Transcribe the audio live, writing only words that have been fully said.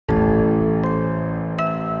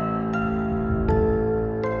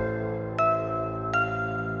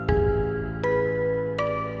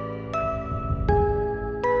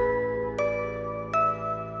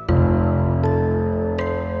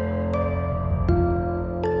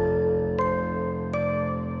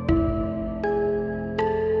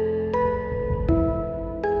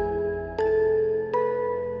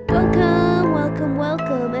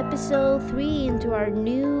3 into our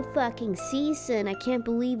new fucking season. I can't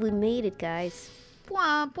believe we made it, guys.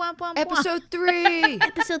 Bwah, bwah, bwah, bwah. Episode 3.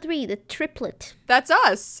 Episode 3, the triplet. That's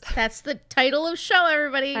us. That's the title of show,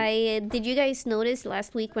 everybody. Did you guys notice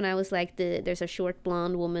last week when I was like, there's a short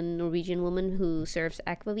blonde woman, Norwegian woman who serves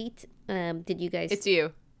aquavit? Did you guys? It's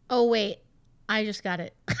you. Oh, wait. I just got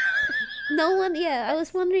it. No one, yeah. I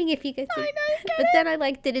was wondering if you guys. I know you get but it. then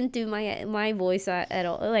I didn't do my voice at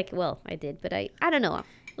all. Well, I did, but I don't know.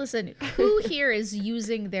 Listen, who here is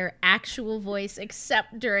using their actual voice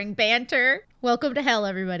except during banter? Welcome to hell,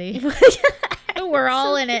 everybody. We're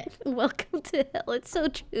all in it. Welcome to hell. It's so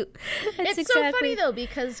true. It's so funny though,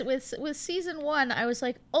 because with season 1, I was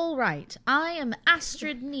like, all right, I am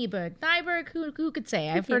Astrid Nyberg, who could say?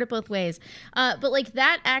 I've heard it both ways. But like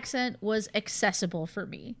that accent was accessible for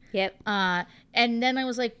me. Yep. And then I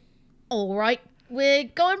was like, all right, we're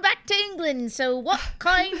going back to England, so what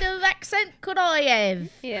kind of accent could I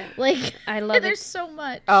have? Yeah. Like, I love there's it. so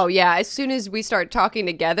much. Oh, yeah. As soon as we start talking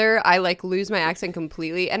together, I like lose my accent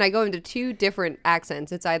completely. And I go into 2 different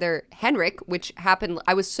accents. It's either Henrik, which happened.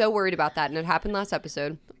 I was so worried about that. And it happened last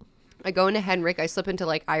episode. I go into Henrik. I slip into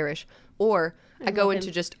like Irish. Or I go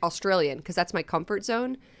into just Australian because that's my comfort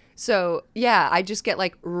zone. So, yeah, I just get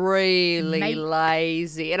like really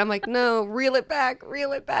lazy. And I'm like, no, reel it back.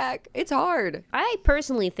 It's hard. I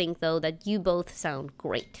personally think, though, that you both sound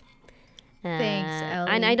great. Thanks,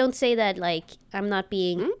 Ellie. And I don't say that like I'm not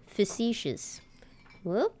being facetious.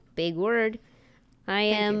 Whoop, big word. I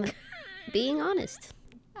am being honest.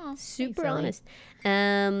 Oh, Super thanks, Ellie. honest.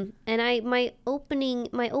 And my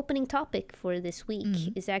opening topic for this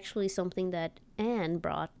week is actually something that Anne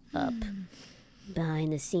brought up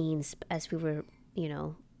behind the scenes as we were,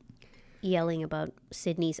 yelling about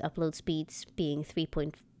Sydney's upload speeds being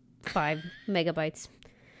 3.5 megabytes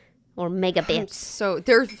or megabits. So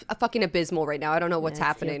they're fucking abysmal right now. I don't know what's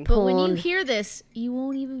happening. But when you Porn. hear this, you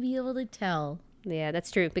won't even be able to tell. Yeah,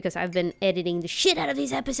 that's true, because I've been editing the shit out of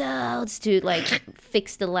these episodes to like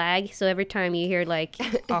fix the lag. So every time you hear like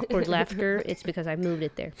awkward laughter, it's because I moved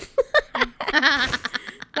it there.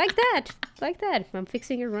 Like that. I'm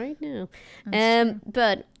fixing it right now.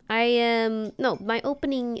 But I am my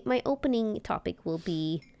opening topic will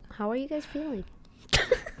be, how are you guys feeling?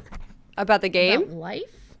 About the game? About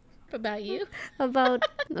life? About you? about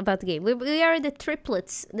the game. We are the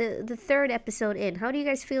triplets, the 3rd episode in. How are you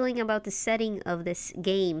guys feeling about the setting of this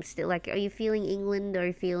game? Still, like, are you feeling England? Are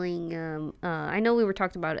you feeling? I know we were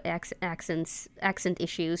talking about accent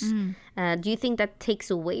issues. Do you think that takes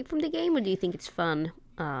away from the game, or do you think it's fun?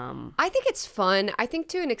 I think it's fun. I think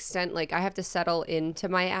to an extent, like, I have to settle into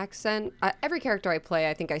my accent. Every character I play,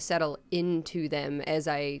 I think I settle into them as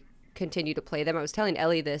I continue to play them. I was telling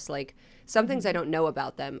Ellie this, like, some things I don't know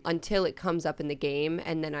about them until it comes up in the game,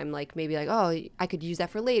 and then I'm like, maybe like, oh, I could use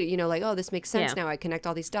that for later, like, oh, this makes sense now, I connect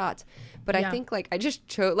all these dots. But I think, like, I just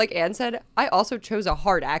chose, like Anne said, I also chose a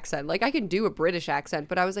hard accent. Like, I can do a British accent,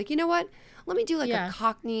 but I was like, you know what, let me do like a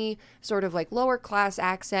Cockney sort of like lower class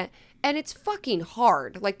accent, and it's fucking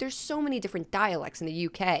hard. Like, there's so many different dialects in the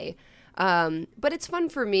UK. But it's fun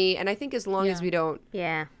for me, and I think as long as we don't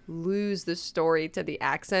lose the story to the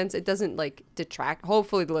accents, it doesn't like detract.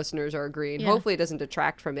 Hopefully the listeners are agreeing. Hopefully it doesn't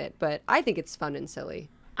detract from it, but I think it's fun and silly.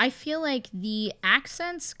 I feel like the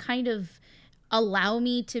accents kind of allow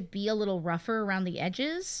me to be a little rougher around the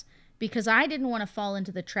edges, because I didn't want to fall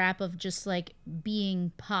into the trap of just like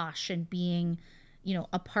being posh and being,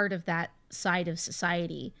 a part of that side of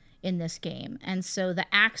society in this game. And so the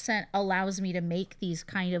accent allows me to make these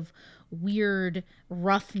kind of weird,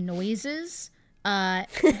 rough noises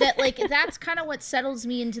that like, that's kind of what settles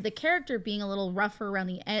me into the character, being a little rougher around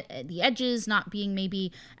the edges, not being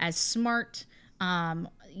maybe as smart,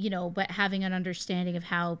 but having an understanding of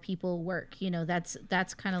how people work.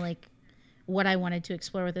 That's kind of like what I wanted to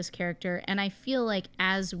explore with this character. And I feel like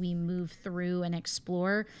as we move through and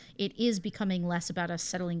explore, it is becoming less about us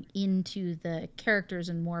settling into the characters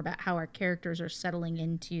and more about how our characters are settling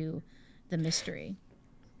into the mystery.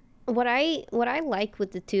 What I like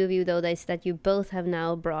with the two of you, though, is that you both have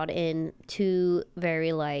now brought in 2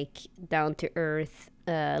 very like down to earth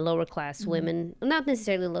lower class women. Not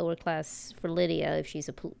necessarily lower class for Lydia if she's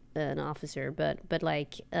an officer, but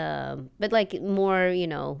like more,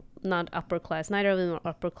 not upper class. Neither of them are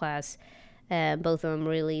upper class. Both of them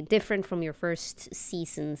really different from your first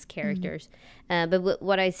season's characters. But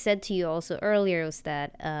what I said to you also earlier was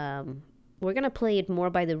that we're going to play it more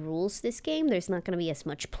by the rules this game. There's not going to be as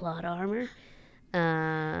much plot armor.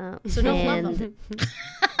 So don't love them.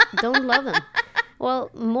 Don't love them. Well,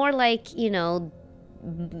 more like, don't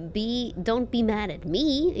be mad at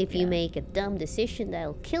me if you make a dumb decision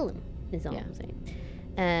that'll kill him, is all I'm saying.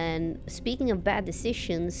 And speaking of bad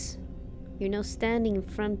decisions, you're now standing in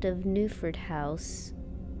front of Newford House.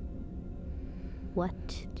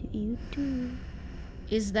 What do you do?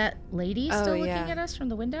 Is that lady Oh, still yeah. looking at us from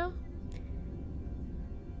the window?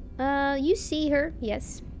 You see her,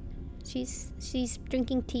 yes. She's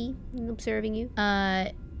drinking tea and observing you.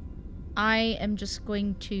 I am just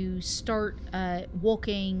going to start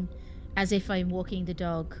walking as if I'm walking the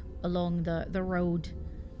dog along the road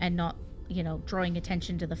and not, drawing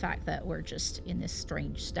attention to the fact that we're just in this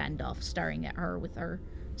strange standoff, staring at her with her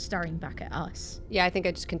staring back at us. Yeah, I think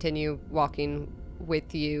I just continue walking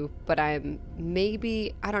with you, but I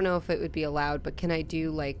don't know if it would be allowed, but can I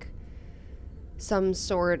do like some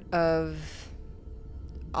sort of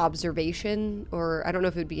observation, or I don't know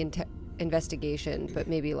if it would be investigation, but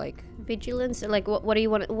maybe like Vigilance? Like what do you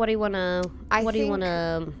want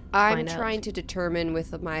to I'm trying to determine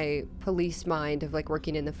with my police mind of like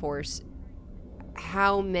working in the force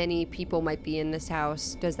how many people might be in this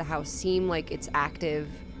house. Does the house seem like it's active?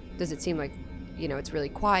 Does it seem like, it's really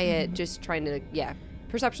quiet? Just trying to,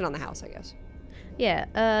 perception on the house, I guess.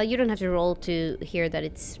 Yeah, you don't have to roll to hear that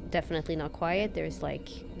it's definitely not quiet.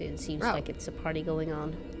 It seems like it's a party going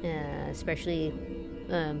on, especially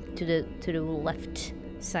to the left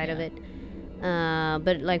side of it.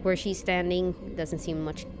 But like where she's standing, doesn't seem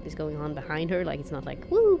much is going on behind her. Like it's not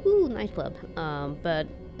like woo woo nightclub. But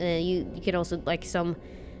you can also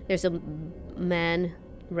there's a man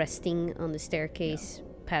resting on the staircase,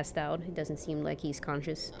 passed out. It doesn't seem like he's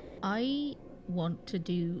conscious. I want to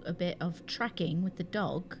do a bit of tracking with the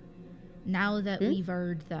dog now that we've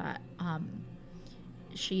heard that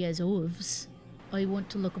she has hooves. I want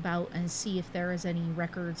to look about and see if there is any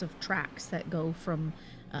records of tracks that go from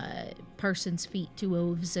person's feet to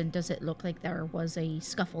hooves, and does it look like there was a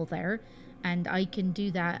scuffle there, and I can do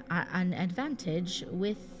that at an advantage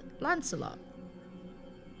with Lancelot.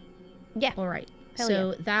 Yeah. All right. Hell so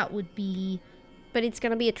yeah. that would be... But it's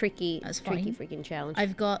gonna be a tricky That's fine. freaking challenge.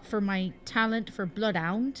 I've got, for my talent for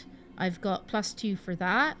Bloodhound, I've got +2 for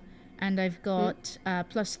that, and I've got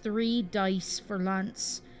 +3 dice for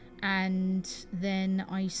Lance, and then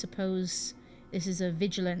I suppose this is a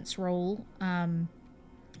vigilance roll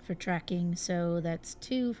for tracking, so that's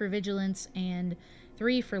 2 for vigilance and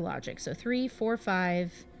 3 for logic. So 3, 4,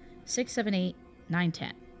 5, 6, 7, 8, 9,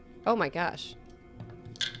 10. Oh my gosh.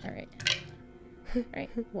 All right. Right.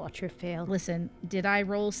 Watch her fail. Listen, did I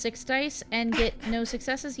roll 6 dice and get no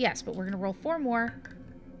successes? Yes, but we're going to roll 4 more.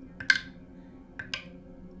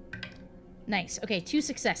 Nice. Okay, 2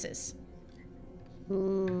 successes.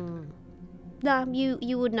 Nah,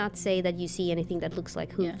 you would not say that you see anything that looks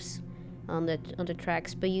like hooves on the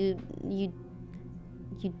tracks, but you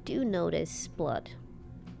do notice blood.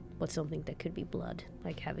 What's something that could be blood,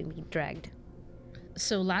 like having been dragged.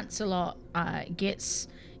 So Lancelot gets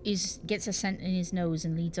a scent in his nose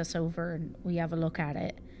and leads us over, and we have a look at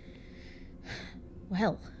it.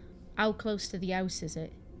 Well, how close to the house is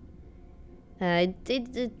it?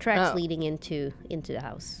 The tracks leading into the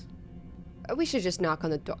house. We should just knock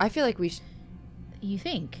on the door. I feel like we should... You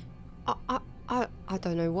think? I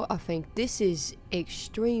don't know what I think. This is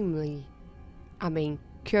extremely,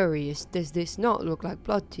 curious. Does this not look like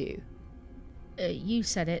blood to you? You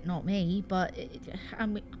said it, not me, but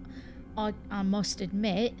I must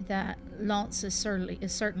admit that Lance is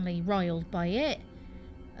certainly riled by it.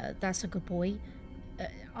 That's a good boy.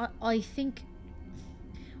 I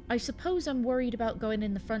suppose I'm worried about going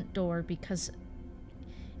in the front door because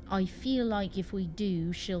I feel like if we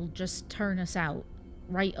do, she'll just turn us out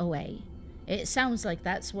right away. It sounds like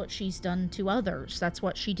that's what she's done to others. That's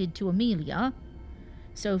what she did to Amelia.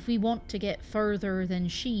 So if we want to get further than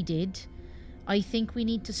she did, I think we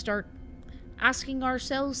need to start asking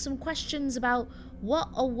ourselves some questions about what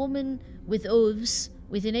a woman with hooves,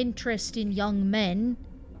 with an interest in young men,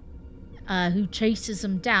 who chases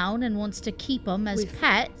them down and wants to keep them as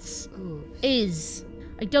pets, is.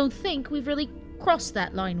 I don't think we've really crossed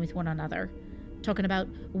that line with one another. Talking about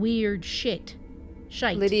weird shite.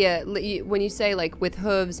 Lydia, when you say like with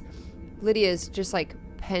hooves, Lydia's just like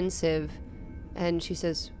pensive, and she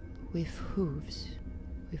says, with hooves.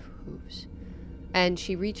 And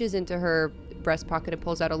she reaches into her breast pocket and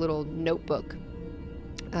pulls out a little notebook.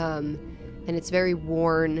 And it's very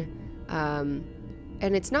worn.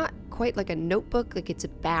 And it's not quite like a notebook, like it's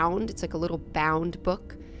bound. It's like a little bound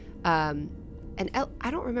book. And I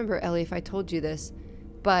don't remember, Ellie, if I told you this,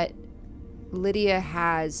 but Lydia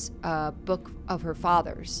has a book of her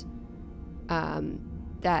father's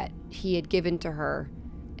that he had given to her,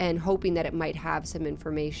 and hoping that it might have some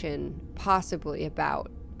information possibly about,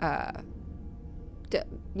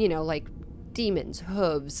 like demons,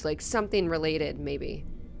 hooves, like something related, maybe.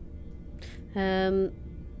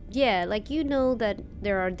 Yeah, like you know that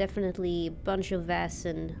there are definitely a bunch of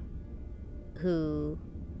Vaesen who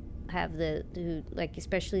have who like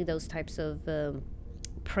especially those types of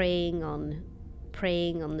preying on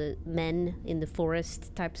the men in the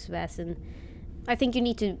forest types of Vaesen. I think you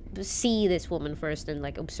need to see this woman first and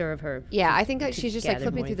like observe her. Yeah, I think that she's just like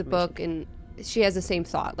flipping through the book, and she has the same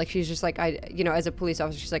thought. Like she's just like, as a police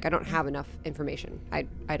officer, she's like, I don't have enough information. I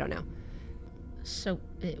don't know. So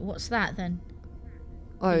what's that then?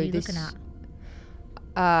 Oh, what are you looking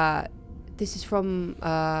at? This is from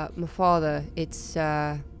my father. It's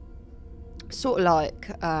sort of like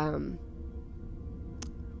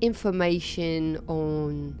information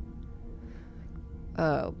on.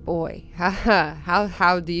 Oh boy,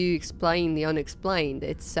 how do you explain the unexplained?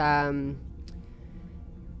 It's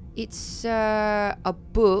a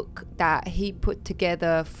book that he put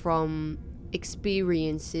together from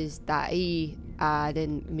experiences that he had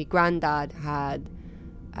and my granddad had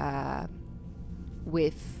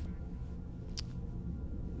with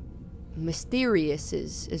mysterious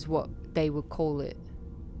is what they would call it.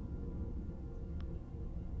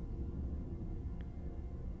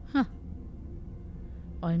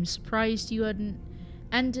 I'm surprised you hadn't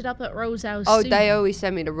ended up at Rose House. Oh, soon. they always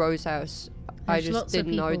send me to Rose House. I There's just lots of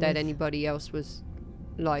didn't know people that with- anybody else was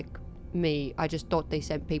like me. I just thought they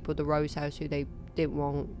sent people to Rose House who they didn't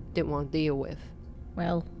want to deal with.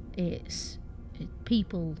 Well, it's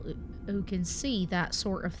people who can see that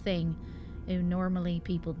sort of thing who normally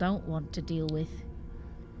people don't want to deal with.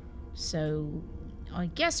 So, I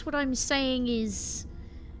guess what I'm saying is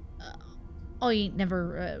I ain't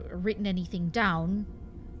never written anything down,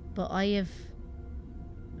 but I have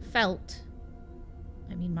felt,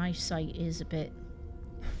 I mean, my sight is a bit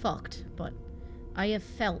fucked, but I have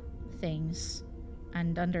felt things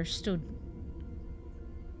and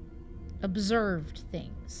observed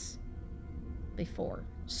things before.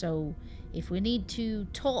 So if we need to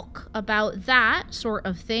talk about that sort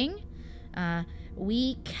of thing,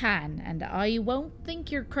 we can, and I won't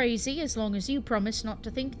think you're crazy as long as you promise not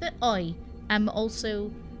to think that I am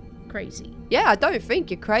also crazy. Yeah, I don't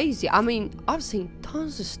think you're crazy. I mean, I've seen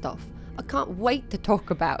tons of stuff. I can't wait to talk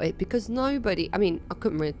about it because I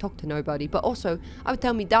couldn't really talk to nobody, but also I would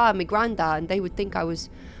tell my dad and my granddad and they would think I was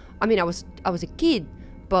a kid,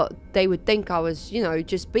 but they would think I was,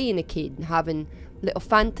 just being a kid and having little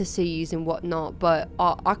fantasies and whatnot, but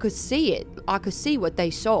I could see it. I could see what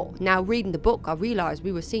they saw. Now reading the book, I realised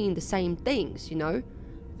we were seeing the same things,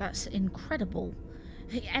 That's incredible.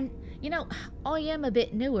 And I am a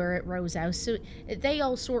bit newer at Rose House, so they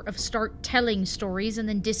all sort of start telling stories and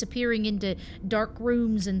then disappearing into dark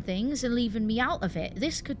rooms and things and leaving me out of it.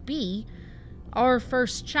 This could be our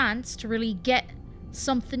first chance to really get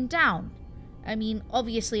something down. I mean,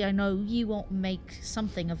 obviously I know you won't make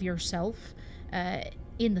something of yourself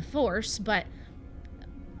in the Force, but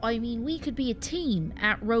I mean, we could be a team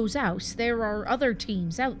at Rose House. There are other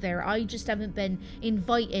teams out there. I just haven't been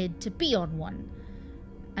invited to be on one.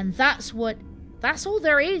 And that's all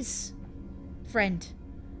there is, friend.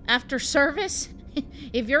 After service,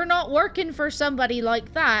 if you're not working for somebody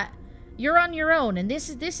like that, you're on your own, and this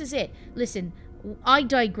is it. Listen, I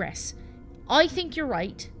digress. I think you're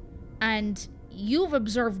right, and you've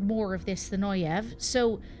observed more of this than I have,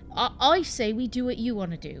 so I say we do what you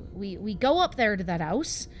want to do. We go up there to that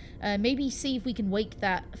house, maybe see if we can wake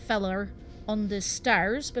that feller on the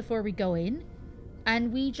stairs before we go in,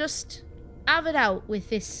 and we just have it out with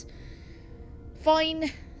this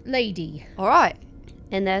fine lady. All right.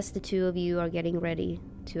 And as the two of you are getting ready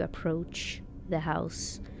to approach the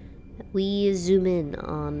house, we zoom in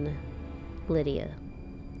on Lydia.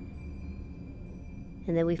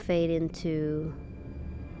 And then we fade into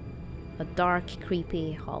a dark,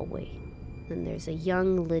 creepy hallway. And there's a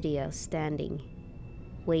young Lydia standing,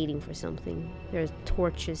 waiting for something. There's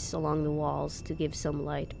torches along the walls to give some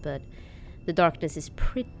light, but the darkness is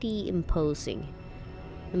pretty imposing.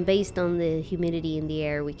 And based on the humidity in the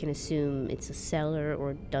air, we can assume it's a cellar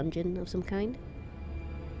or dungeon of some kind.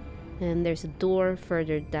 And there's a door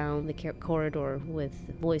further down the corridor with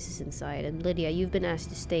voices inside. And Lydia, you've been asked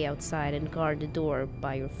to stay outside and guard the door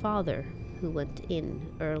by your father, who went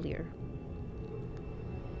in earlier.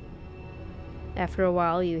 After a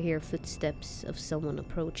while, you hear footsteps of someone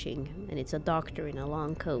approaching, and it's a doctor in a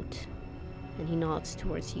long coat. And he nods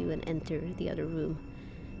towards you and enter the other room.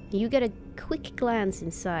 You get a quick glance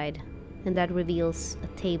inside, and that reveals a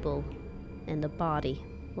table and a body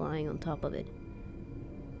lying on top of it.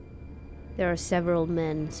 There are several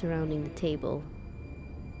men surrounding the table,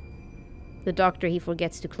 The doctor, he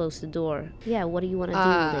forgets to close the door. Yeah, what do you want to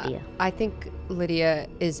do, Lydia? I think Lydia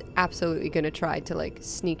is absolutely going to try to, like,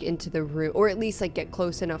 sneak into the room, or at least, like, get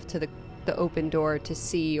close enough to the open door to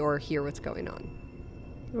see or hear what's going on.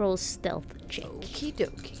 Roll stealth check. Okie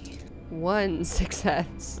dokie. 1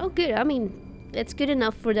 success. Oh, good. I mean, it's good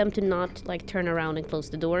enough for them to not, like, turn around and close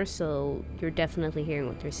the door, so you're definitely hearing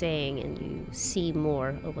what they're saying, and you see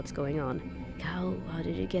more of what's going on. How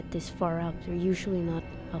did you get this far up? They're usually not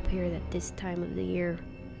up here at this time of the year.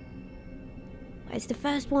 It's the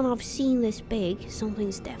first one I've seen this big.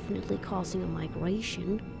 Something's definitely causing a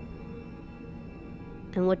migration.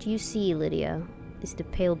 And what you see, Lydia, is the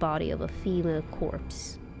pale body of a female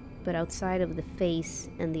corpse. But outside of the face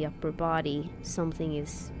and the upper body, something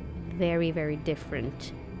is very, very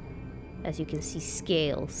different. As you can see,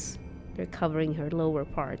 scales. They're covering her lower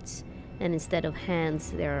parts. And instead of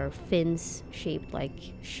hands, there are fins shaped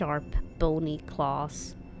like sharp, bony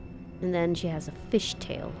claws. And then she has a fish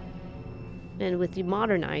tail. And with the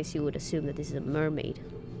modern eyes, you would assume that this is a mermaid.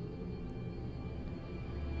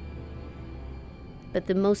 But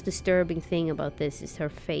the most disturbing thing about this is her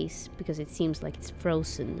face, because it seems like it's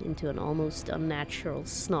frozen into an almost unnatural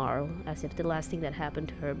snarl, as if the last thing that happened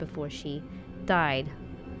to her before she died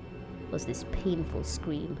was this painful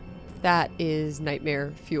scream. That is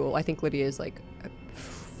nightmare fuel. I think Lydia is, like,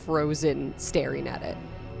 frozen, staring at it.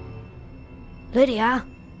 Lydia!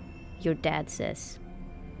 Your dad says.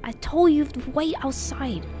 I told you to wait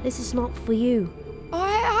outside. This is not for you.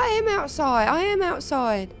 I am outside. I am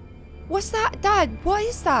outside. What's that, Dad? What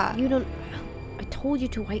is that? You don't... I told you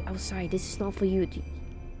to wait outside. This is not for you.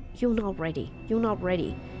 You're not ready. You're not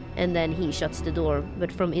ready. And then he shuts the door.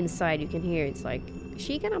 But from inside you can hear it's like, is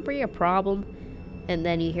she gonna be a problem? And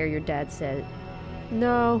then you hear your dad say,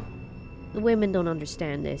 no, the women don't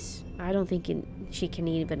understand this. I don't think she can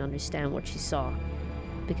even understand what she saw.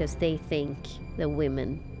 Because they think the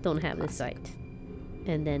women don't have the sight.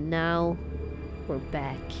 And then now, we're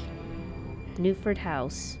back. Newford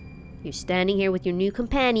House. You're standing here with your new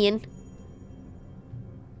companion.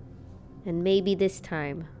 And maybe this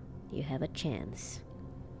time, you have a chance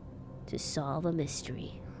to solve a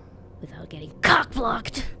mystery without getting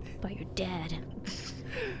cock-blocked by your dad.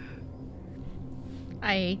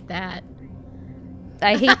 I hate that.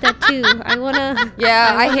 I hate that too. I wanna...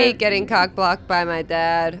 Yeah, I hate getting cock-blocked by my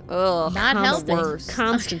dad. Ugh, Not helping. worst.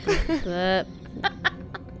 Constantly. But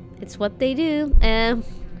it's what they do.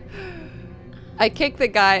 I kick the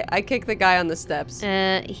guy on the steps.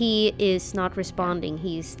 He is not responding.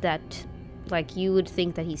 He's that... Like, you would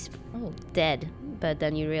think that he's dead. But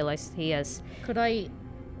then you realize he has... Could I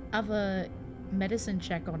have a medicine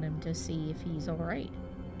check on him to see if he's alright?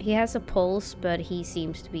 He has a pulse, but he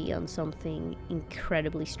seems to be on something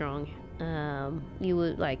incredibly strong. You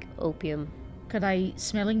would, like, opium. Could I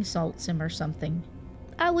smelling salts him or something?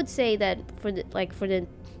 I would say that for the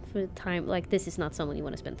time, like, this is not someone you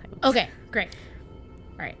want to spend time with. Okay, great.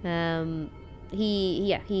 All right.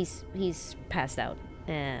 He's passed out.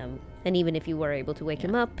 And even if you were able to wake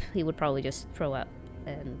him up, he would probably just throw up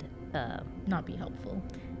and not be helpful.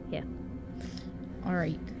 Yeah. All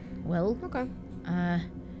right. Well. Okay.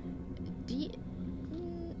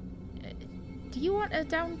 Do you want to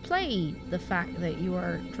downplay the fact that you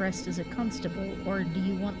are dressed as a constable, or do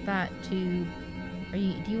you want that to? Do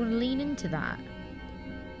you want to lean into that?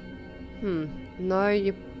 No,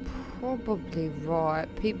 you're probably right.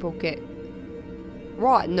 People get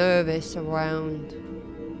right nervous around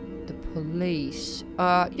the police.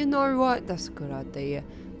 You know what? That's a good idea.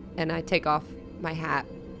 And I take off my hat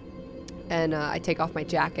and I take off my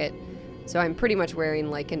jacket. So I'm pretty much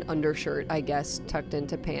wearing like an undershirt, I guess, tucked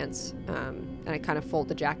into pants. And I kind of fold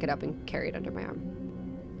the jacket up and carry it under my arm.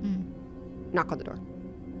 Knock on the door.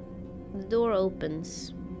 The door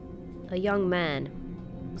opens. A young man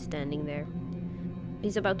standing there.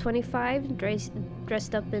 He's about 25,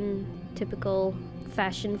 dressed up in typical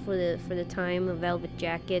fashion for the time, a velvet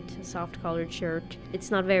jacket, a soft collared shirt.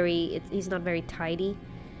 He's not very tidy.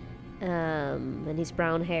 And his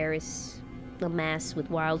brown hair is a mass with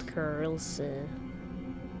wild curls,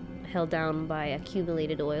 held down by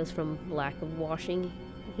accumulated oils from lack of washing.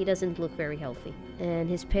 He doesn't look very healthy. And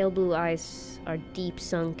his pale blue eyes are deep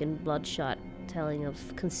sunk and bloodshot, telling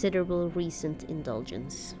of considerable recent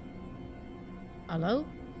indulgence. Hello?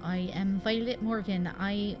 I am Violet Morgan.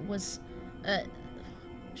 I was,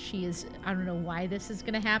 she is, I don't know why this is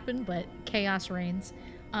gonna happen, but chaos reigns.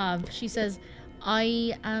 She says,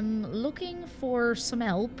 I am looking for some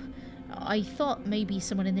help. I thought maybe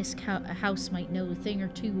someone in this house might know a thing or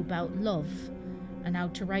two about love and how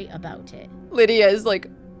to write about it. Lydia is like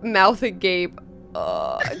mouth agape,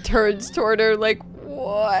 turns toward her like,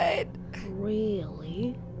 what?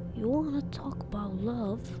 really? You wanna talk about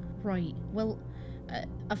love? Right. Well,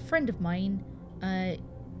 a friend of mine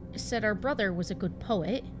said our brother was a good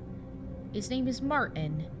poet. His name is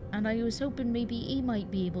Martin, and I was hoping maybe he might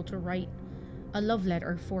be able to write a love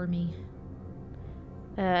letter for me.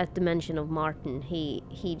 At the mention of Martin,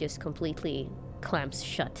 he just completely clamps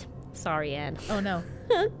shut. Sorry, Anne. Oh no.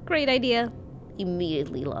 Great idea.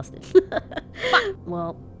 Immediately lost it.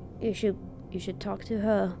 Well, you should talk to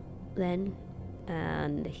her then.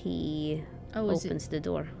 And he opens the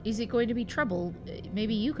door. Is it going to be trouble?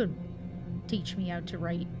 Maybe you could teach me how to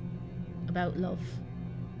write about love.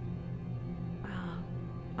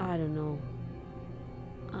 I don't know.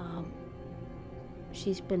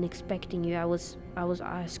 She's been expecting you. I was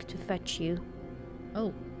asked to fetch you.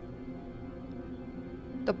 Oh.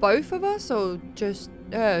 The both of us, or just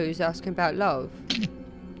her who's asking about love?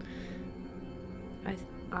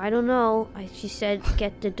 I don't know. She said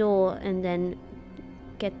get the door and then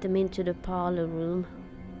get them into the parlor room.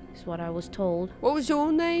 Is what I was told. What was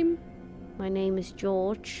your name? My name is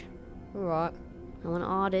George. Alright. I'm an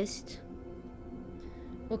artist.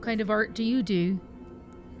 What kind of art do you do?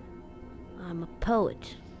 I'm a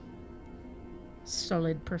poet.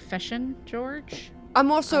 Solid profession, George?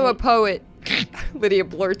 I'm also a poet. Lydia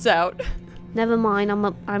blurts out. Never mind.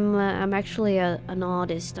 I'm actually an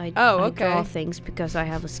artist. I draw things because I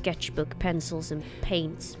have a sketchbook, pencils, and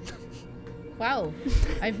paints. Wow.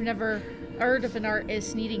 I've never heard of an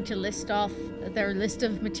artist needing to list off their list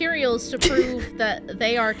of materials to prove that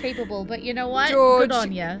they are capable. But you know what? George, good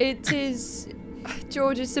on ya. It is...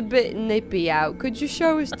 George, it's a bit nippy out. Could you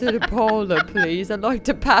show us to the parlor, please? I'd like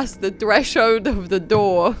to pass the threshold of the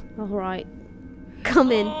door. All right.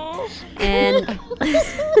 Come in. And...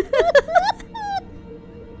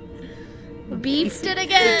 Beefed it The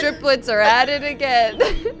again. triplets are at it again.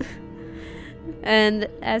 And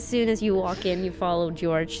as soon as you walk in, you follow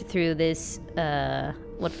George through this,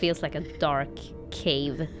 what feels like a dark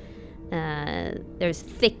cave. There's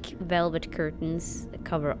thick velvet curtains that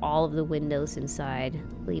cover all of the windows inside,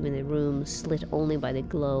 leaving the room lit only by the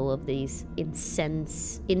glow of these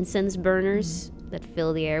incense burners that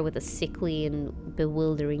fill the air with a sickly and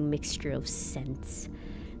bewildering mixture of scents.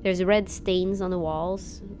 There's red stains on the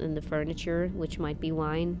walls and the furniture, which might be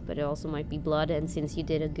wine, but it also might be blood. And since you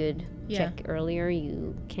did a good check earlier,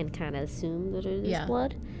 you can kind of assume that it is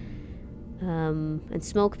blood. And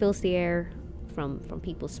smoke fills the air from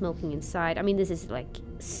people smoking inside. I mean, this is like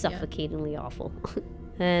suffocatingly awful.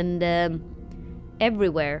 And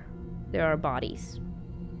everywhere there are bodies.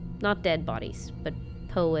 Not dead bodies, but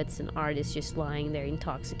poets and artists just lying there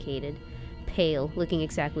intoxicated, pale, looking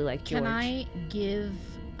exactly like George. Can I give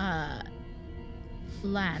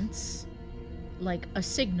Lance like a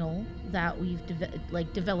signal that we've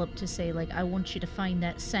developed to say, like, I want you to find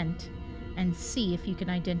that scent and see if you can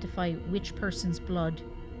identify which person's blood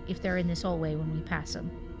if they're in this hallway when we pass them?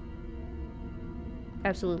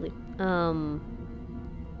 Absolutely.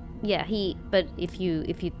 Yeah, but if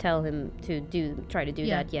you tell him to try to do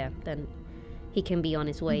that, then he can be on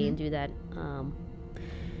his way and do that.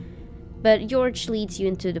 But George leads you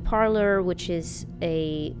into the parlor, which is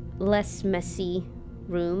a less messy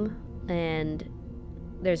room, and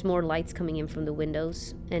there's more lights coming in from the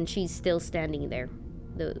windows, and she's still standing there,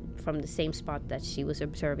 from the same spot that she was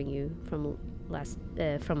observing you from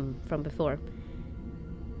from before.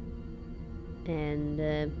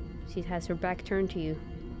 And she has her back turned to you.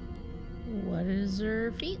 What does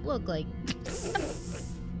her feet look like?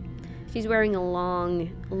 She's wearing a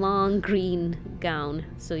long green gown,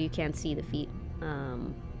 so you can't see the feet.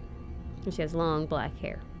 And she has long black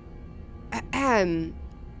hair.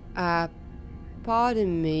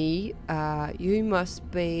 Pardon me, you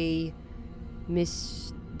must be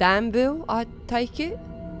Miss Danville, I take it?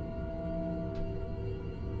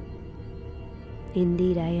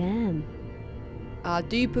 Indeed I am.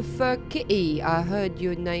 Do you prefer Kitty? I heard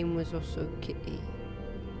your name was also Kitty.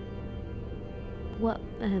 What,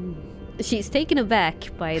 she's taken aback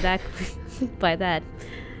by that,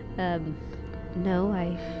 no,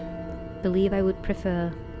 I believe I would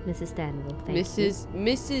prefer Mrs. Danville, thank you.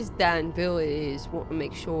 Mrs. Danville it is. Want to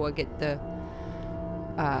make sure I get the,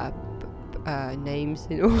 names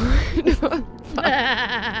in order.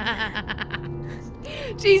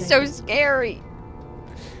 She's so scary.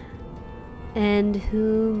 And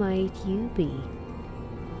who might you be,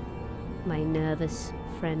 my nervous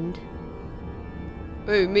friend?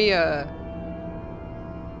 Oh, Mia.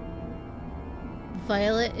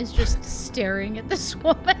 Violet is just staring at this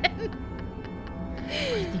woman.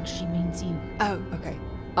 I think she means you. Oh, okay.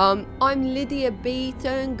 I'm Lydia B.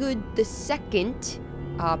 Thurngood II.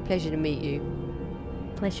 Pleasure to meet you.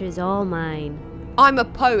 Pleasure is all mine. I'm a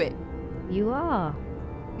poet. You are.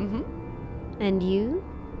 Mm-hmm. And you?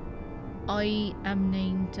 I am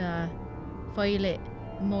named Violet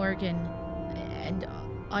Morgan, and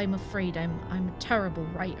I'm afraid I'm a terrible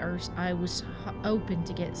writer. I was hoping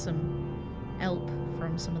to get some help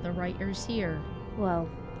from some of the writers here. Well,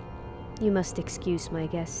 you must excuse my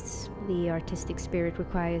guests. The artistic spirit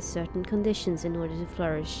requires certain conditions in order to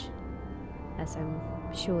flourish. As I'm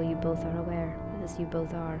sure you both are aware, as you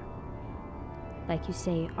both are. Like you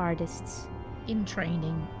say, artists. In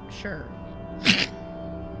training, sure.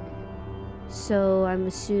 So I'm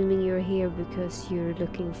assuming you're here because you're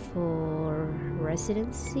looking for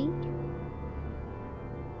residency?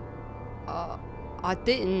 I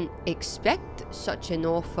didn't expect such an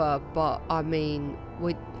offer, but I mean,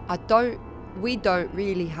 we don't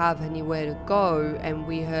really have anywhere to go, and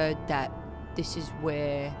we heard that this is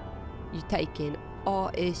where you take in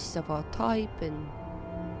artists of our type and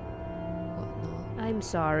whatnot. I'm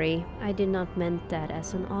sorry, I did not meant that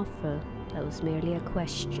as an offer. That was merely a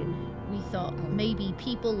question. We thought maybe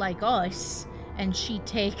people like us, and she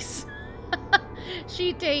takes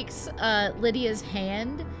Lydia's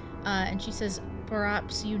hand, and she says,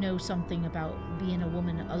 perhaps you know something about being a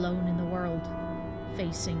woman alone in the world,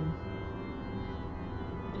 facing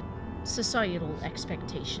societal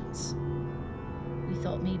expectations. We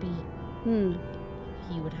thought maybe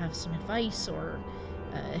he would have some advice or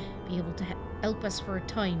be able to help us for a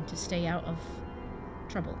time to stay out of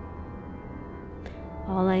trouble.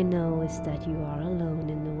 All I know is that you are alone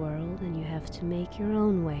in the world and you have to make your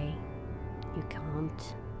own way. You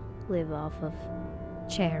can't live off of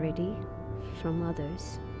charity from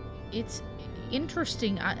others. It's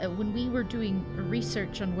interesting. When we were doing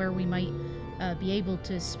research on where we might be able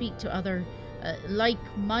to speak to other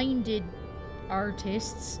like-minded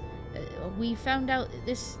artists, we found out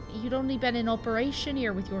this you'd only been in operation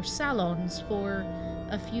here with your salons for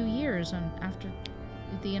a few years, and after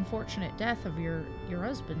the unfortunate death of your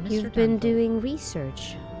husband, Mr. You've been Danville. doing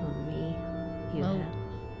research on me. You Well,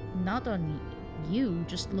 have. not on you,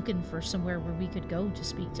 just looking for somewhere where we could go to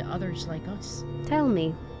speak to others like us. Tell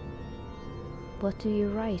me, what do you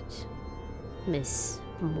write, Miss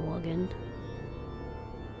Morgan?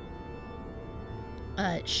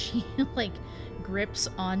 She like grips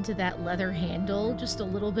onto that leather handle just a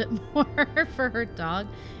little bit more for her dog,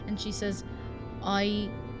 and she says, I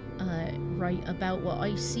write about what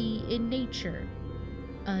I see in nature,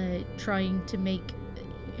 trying to make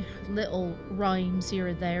little rhymes here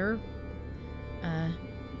or there.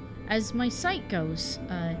 As my sight goes,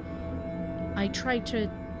 I try to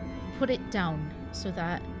put it down so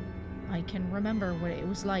that I can remember what it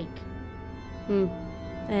was like.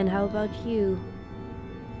 And how about you?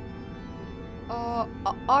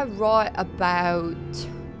 I write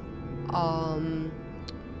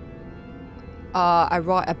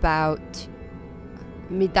about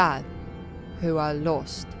my dad, who I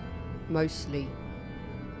lost, mostly.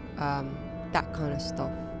 That kind of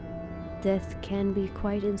stuff. Death can be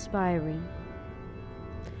quite inspiring.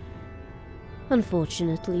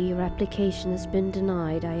 Unfortunately, your application has been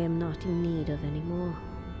denied. I am not in need of any more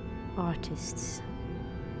artists.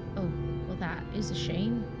 Oh, well, that is a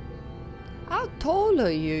shame. How tall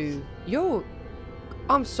are you?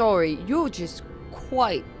 I'm sorry, you're just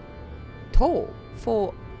quite tall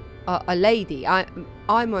for a lady. I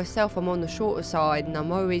myself am on the shorter side, and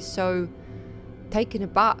I'm always so taken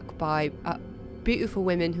aback by beautiful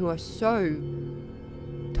women who are so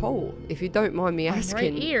tall, if you don't mind me asking.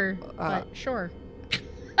 I'm right here, but sure.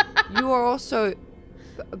 You are also...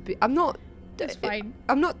 I'm not... It's fine.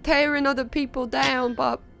 I'm not tearing other people down,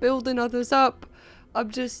 but building others up. I'm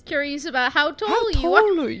just... Curious about how tall How you are.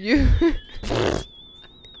 tall are you?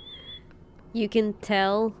 You can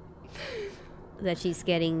tell that she's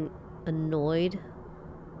getting annoyed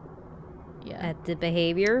Yeah. at the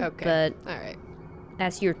behavior, Okay. but Alright.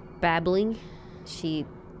 as you're babbling, she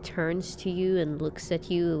turns to you and looks at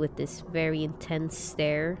you with this very intense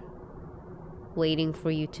stare, waiting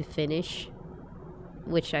for you to finish.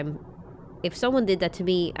 Which if someone did that to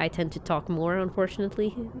me, I tend to talk more,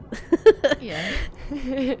 unfortunately. Yeah.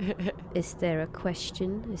 Is there a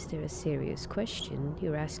question? Is there a serious question?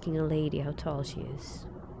 You're asking a lady how tall she is.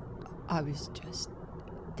 I was just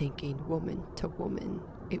thinking woman to woman.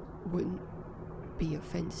 It wouldn't be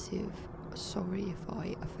offensive. Sorry if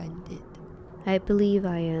I offended. I believe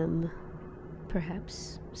I am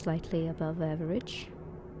perhaps slightly above average.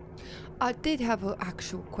 I did have an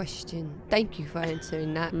actual question. Thank you for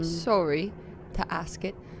answering that. Sorry to ask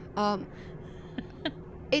it.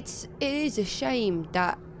 It is a shame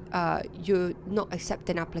that you're not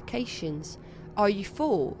accepting applications. Are you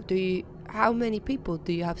full? How many people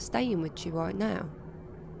do you have staying with you right now?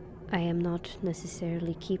 I am not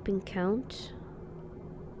necessarily keeping count.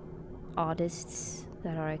 Artists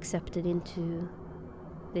that are accepted into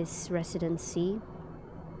this residency,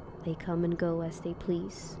 they come and go as they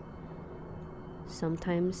please.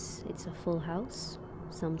 Sometimes it's a full house,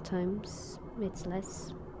 sometimes it's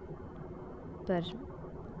less. But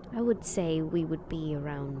I would say we would be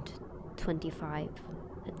around 25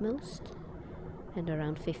 at most, and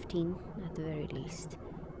around 15 at the very least.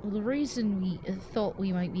 Well, the reason we thought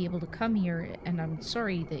we might be able to come here, and I'm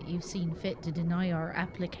sorry that you've seen fit to deny our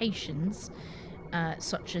applications,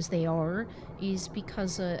 such as they are, is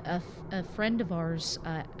because a friend of ours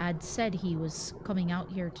had said he was coming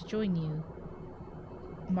out here to join you.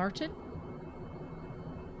 Martin?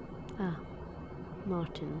 Ah,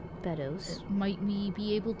 Martin Beddoes. Might we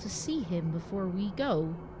be able to see him before we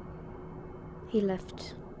go? He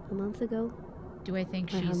left a month ago. Do I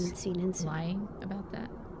think I haven't she's seen him. lying about that?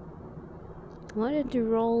 Why don't you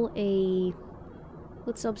roll a...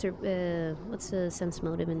 What's a sense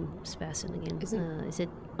motive in Spassen again? Is it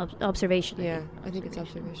observation? Yeah, I think it's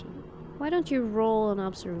observation. Why don't you roll an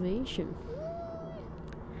observation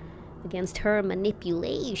against her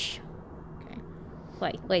manipulation?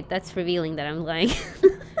 Okay. Wait, that's revealing that I'm lying.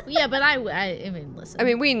 Yeah, but I mean, listen. I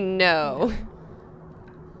mean, we know.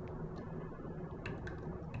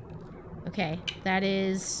 Okay, that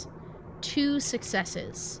is 2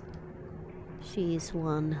 successes. She's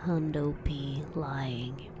 100p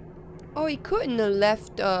lying. Oh, he couldn't have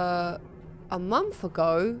left a month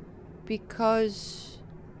ago because,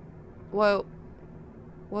 well,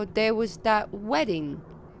 there was that wedding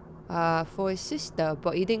for his sister,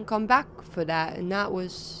 but he didn't come back for that, and that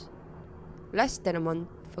was less than a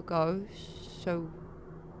month ago, so...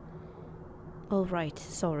 Oh, right,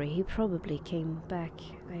 sorry, he probably came back,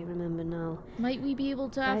 I remember now. Might we be able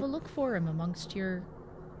to have a look for him amongst your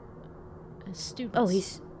students? Oh,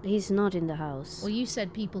 he's not in the house. Well, you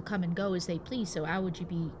said people come and go as they please, so how would you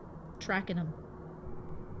be tracking him?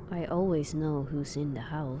 I always know who's in the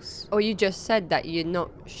house. Oh, you just said that you're not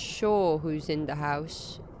sure who's in the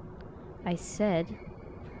house. I said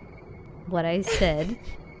what I said.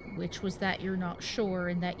 Which was that you're not sure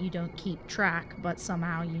and that you don't keep track, but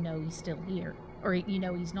somehow you know he's still here. Or you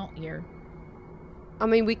know he's not here. I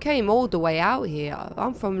mean, we came all the way out here.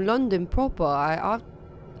 I'm from London proper.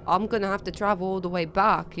 I'm gonna have to travel all the way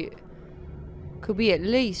back. Could we at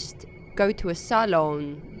least go to a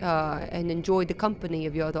salon and enjoy the company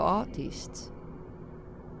of your other artists?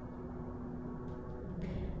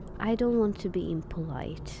 I don't want to be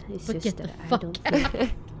impolite. It's But just get the that I fuck don't out.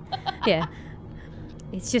 think... Yeah.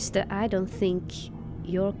 It's just that I don't think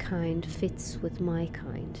your kind fits with my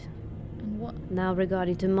kind. And what? Now,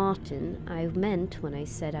 regarding to Martin, I meant when I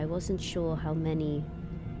said I wasn't sure how many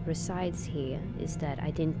resides here is that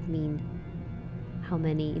I didn't mean how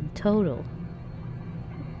many in total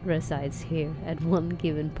resides here at one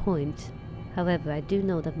given point. However, I do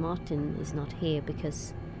know that Martin is not here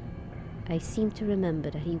because I seem to remember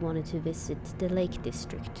that he wanted to visit the Lake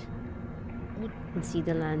District and see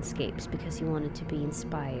the landscapes because he wanted to be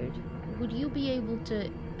inspired. Would you be able to...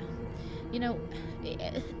 You know,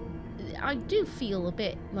 I do feel a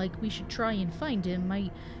bit like we should try and find him.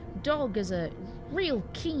 My dog has a real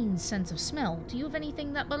keen sense of smell. Do you have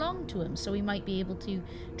anything that belonged to him so we might be able to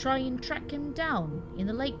try and track him down in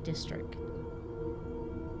the Lake District?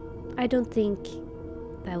 I don't think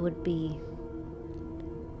that would be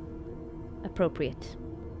appropriate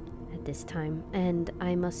at this time, and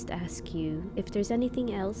I must ask you if there's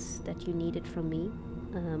anything else that you needed from me.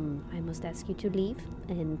 I must ask you to leave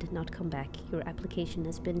and not come back. Your application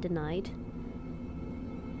has been denied.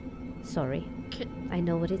 Sorry. I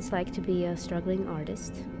know what it's like to be a struggling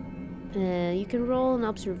artist. You can roll an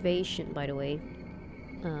observation, by the way.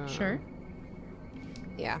 Sure.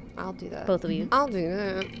 Yeah, I'll do that. Both of you. I'll do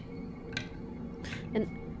that.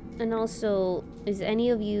 And also, is any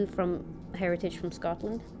of you from heritage from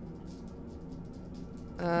Scotland?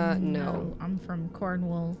 No. I'm from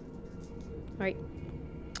Cornwall. Right.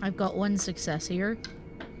 I've got 1 success here.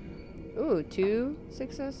 Ooh, 2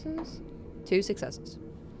 successes? 2 successes.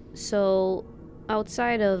 So,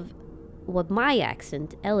 outside of what my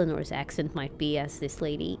accent, Eleanor's accent might be as this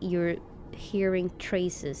lady, you're hearing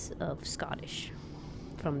traces of Scottish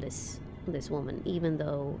from this woman, even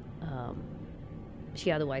though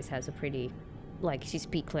she otherwise has a pretty, like, she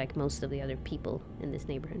speaks like most of the other people in this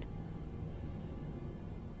neighborhood.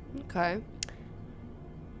 Okay.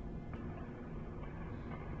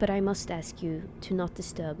 But I must ask you to not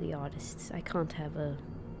disturb the artists. I can't have a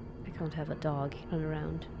dog run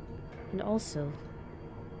around. And also,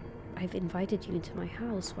 I've invited you into my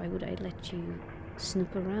house. Why would I let you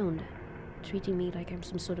snoop around, treating me like I'm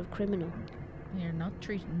some sort of criminal? We're not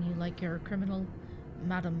treating you like you're a criminal,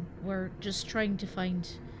 madam. We're just trying to find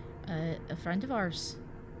a friend of ours.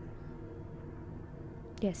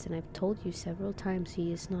 Yes, and I've told you several times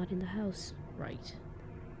he is not in the house. Right.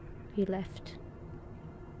 He left.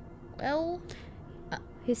 Well,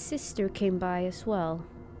 His sister came by as well.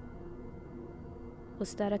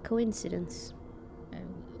 Was that a coincidence?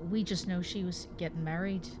 we just know she was getting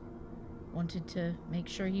married. Wanted to make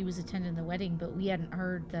sure he was attending the wedding, but we hadn't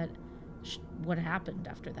heard that what happened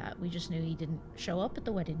after that. We just knew he didn't show up at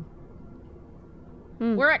the wedding.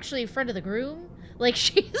 We're actually a friend of the groom. Like,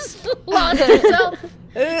 she's lost herself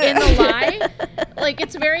in the lie. Like,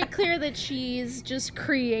 it's very clear that she's just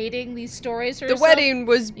creating these stories for herself. The wedding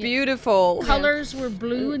was beautiful. Colors were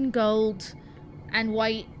blue and gold and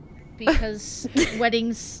white because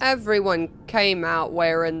weddings... Everyone came out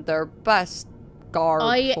wearing their best garb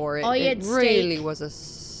for it. I had It really steak. was a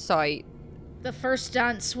sight. The first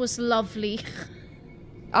dance was lovely.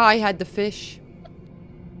 I had the fish.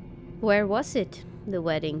 Where was it, the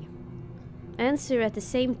wedding? Answer at the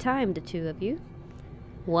same time, the two of you.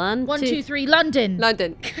 One, One, two, three, London.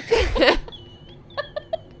 London.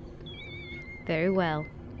 Very well.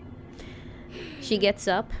 She gets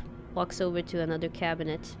up, walks over to another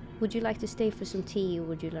cabinet. Would you like to stay for some tea, or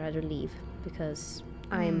would you rather leave? Because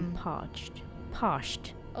I am parched.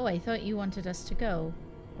 Oh, I thought you wanted us to go.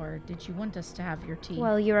 Or did you want us to have your tea?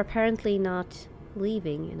 Well, you're apparently not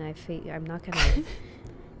leaving, and I'm not gonna,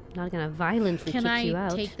 not gonna violently can kick you I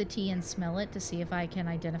out. take the tea and smell it to see if I can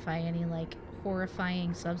identify any, like,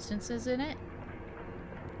 horrifying substances in it?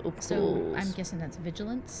 So, I'm guessing that's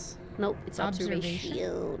vigilance. Nope, it's Observation.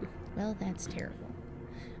 observation. Well, that's terrible.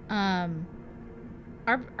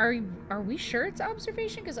 Are we sure it's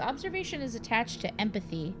observation? Because observation is attached to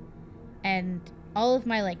empathy, and all of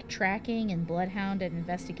my, like, tracking and bloodhound and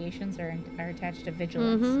investigations are attached to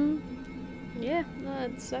vigilance. Mm-hmm. Yeah,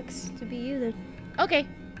 it sucks to be you then. Okay.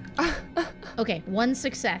 Okay, one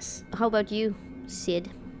success. How about you, Sid?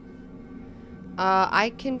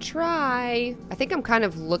 I can try. I think I'm kind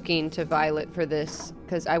of looking to Violet for this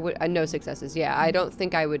because no successes. Yeah, I don't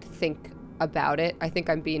think I would think about it. I think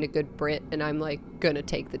I'm being a good Brit and I'm like gonna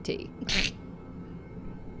take the tea.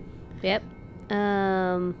 Yep.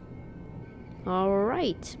 All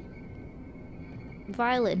right.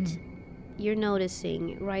 Violet, you're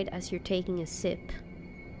noticing right as you're taking a sip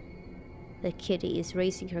that Kitty is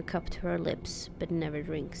raising her cup to her lips but never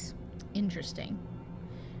drinks. Interesting.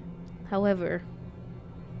 However,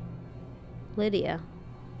 Lydia,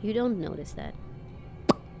 you don't notice that.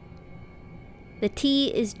 The tea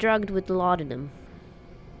is drugged with laudanum.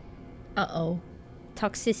 Uh-oh.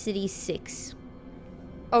 Toxicity 6.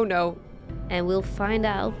 Oh no. And we'll find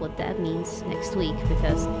out what that means next week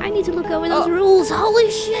because I need to look over those rules. Holy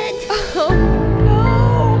shit!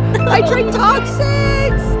 Oh no! I drink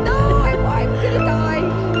toxics!